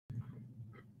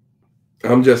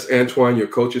I'm just Antoine, your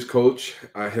coach's coach.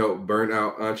 I help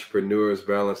burnout entrepreneurs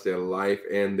balance their life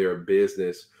and their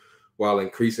business while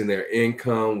increasing their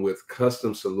income with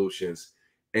custom solutions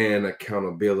and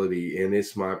accountability. And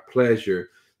it's my pleasure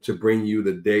to bring you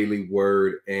the daily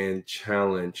word and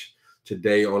challenge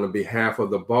today on behalf of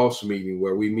the boss meeting,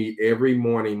 where we meet every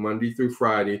morning, Monday through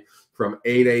Friday, from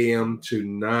 8 a.m. to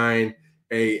 9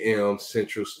 a.m.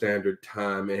 Central Standard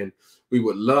Time. And we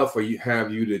would love for you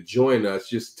have you to join us.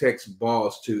 Just text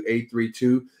boss to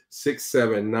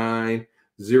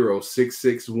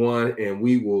 832-679-0661, and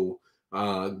we will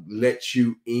let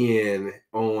you in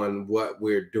on what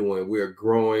we're doing. We're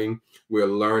growing, we're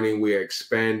learning, we're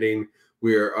expanding,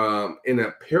 we're in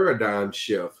a paradigm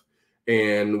shift,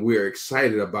 and we're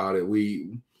excited about it.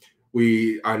 We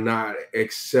are not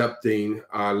accepting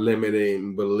our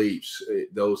limiting beliefs,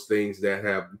 those things that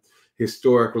have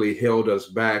historically held us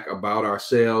back about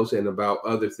ourselves and about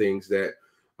other things that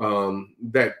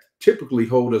typically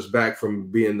hold us back from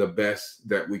being the best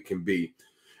that we can be.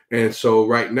 And so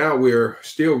right now we're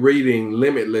still reading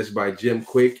Limitless by Jim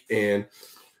Quick, and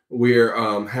we're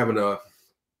having an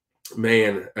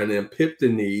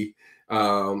epiphany,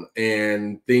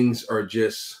 and things are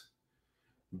just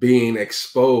being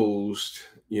exposed,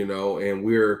 and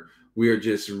we're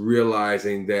just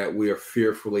realizing that we are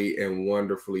fearfully and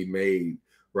wonderfully made,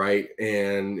 right?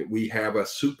 And we have a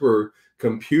super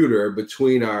computer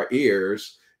between our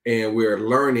ears, and we're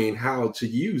learning how to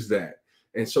use that.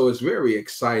 And so it's very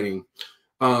exciting.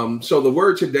 So the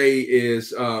word today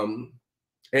is and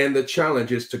the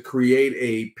challenge is to create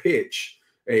a pitch,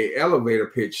 a elevator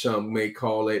pitch, some may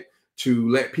call it, to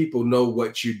let people know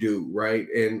what you do, right?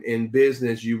 And in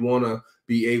business, you want to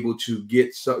be able to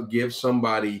give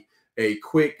somebody a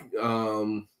quick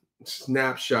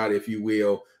snapshot, if you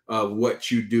will, of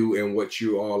what you do and what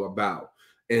you're all about.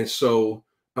 And so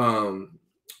um,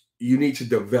 you need to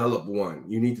develop one.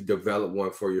 You need to develop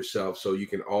one for yourself so you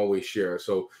can always share.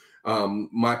 So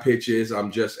my pitch is,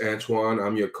 I'm just Antoine.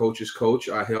 I'm your coach's coach.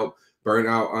 I help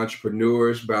burnout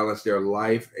entrepreneurs balance their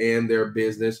life and their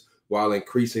business while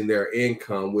increasing their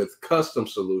income with custom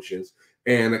solutions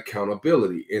and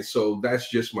accountability. And so that's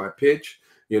just my pitch.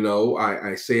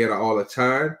 I say it all the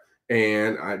time,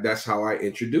 and that's how I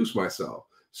introduce myself.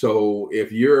 So if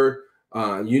you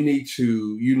need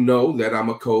to, that I'm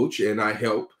a coach, and I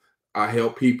help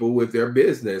people with their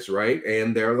business, right,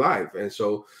 and their life. And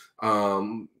so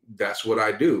that's what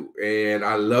I do. And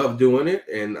I love doing it.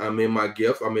 And I'm in my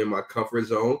gift, I'm in my comfort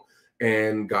zone.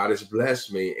 And God has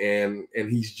blessed me. And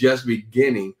He's just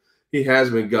beginning. He has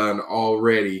begun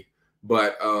already,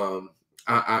 but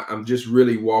I'm just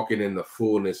really walking in the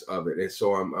fullness of it. And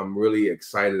so I'm really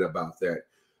excited about that.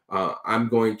 I'm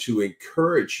going to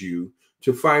encourage you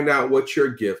to find out what your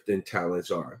gift and talents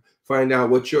are, find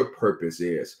out what your purpose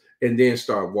is, and then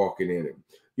start walking in it.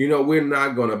 We're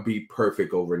not going to be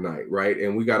perfect overnight, right?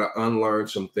 And we got to unlearn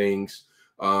some things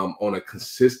on a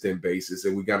consistent basis,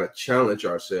 and we got to challenge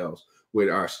ourselves with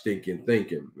our stinking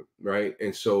thinking, right?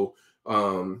 And so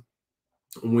um,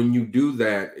 when you do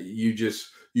that, you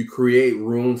create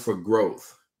room for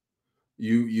growth.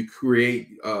 You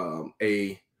create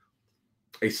a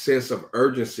sense of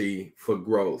urgency for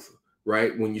growth,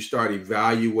 right? When you start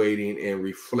evaluating and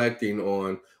reflecting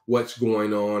on what's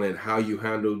going on and how you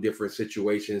handle different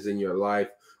situations in your life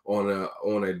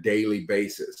on a daily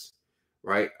basis,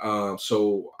 right?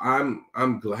 So I'm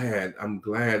glad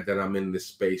that I'm in this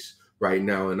space right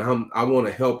now, and I want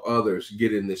to help others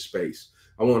get in this space.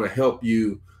 I want to help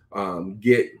you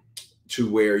get to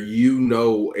where you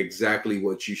know exactly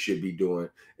what you should be doing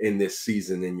in this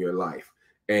season in your life.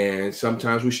 And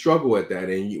sometimes we struggle at that,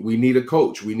 and we need a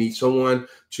coach. We need someone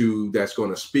to that's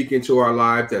going to speak into our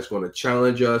life, that's going to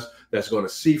challenge us, that's going to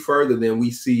see further than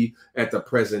we see at the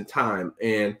present time.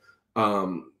 And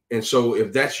so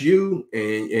if that's you,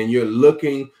 and you're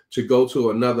looking to go to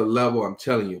another level, I'm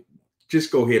telling you,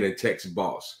 just go ahead and text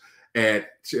boss at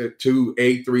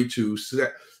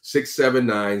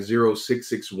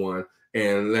 2832-679-0661,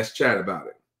 and let's chat about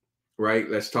it, right?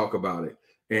 Let's talk about it.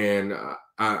 And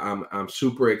I'm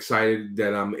super excited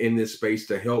that I'm in this space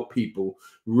to help people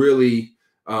really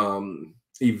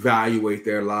evaluate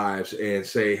their lives and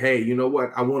say, hey, you know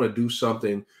what? I want to do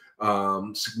something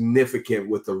significant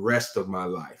with the rest of my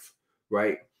life,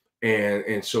 right?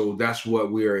 And so that's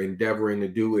what we are endeavoring to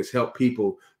do, is help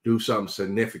people do something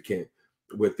significant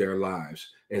with their lives.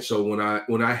 And so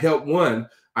when I help one,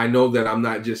 I know that I'm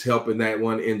not just helping that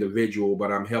one individual,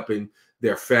 but I'm helping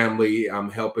their family,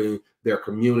 I'm helping their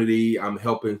community, I'm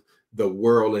helping the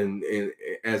world and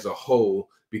as a whole,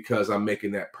 because I'm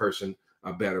making that person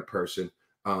a better person,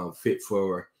 fit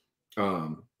for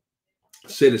um,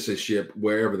 citizenship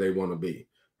wherever they want to be,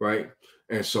 right?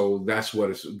 And so that's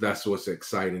what's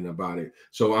exciting about it.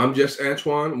 So I'm just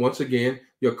Antoine, once again,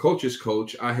 your coach's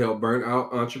coach. I help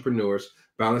burnout entrepreneurs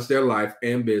balance their life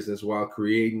and business while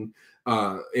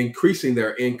increasing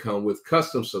their income with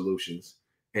custom solutions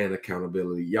and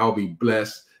accountability. Y'all be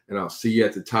blessed, and I'll see you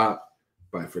at the top.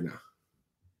 Bye for now.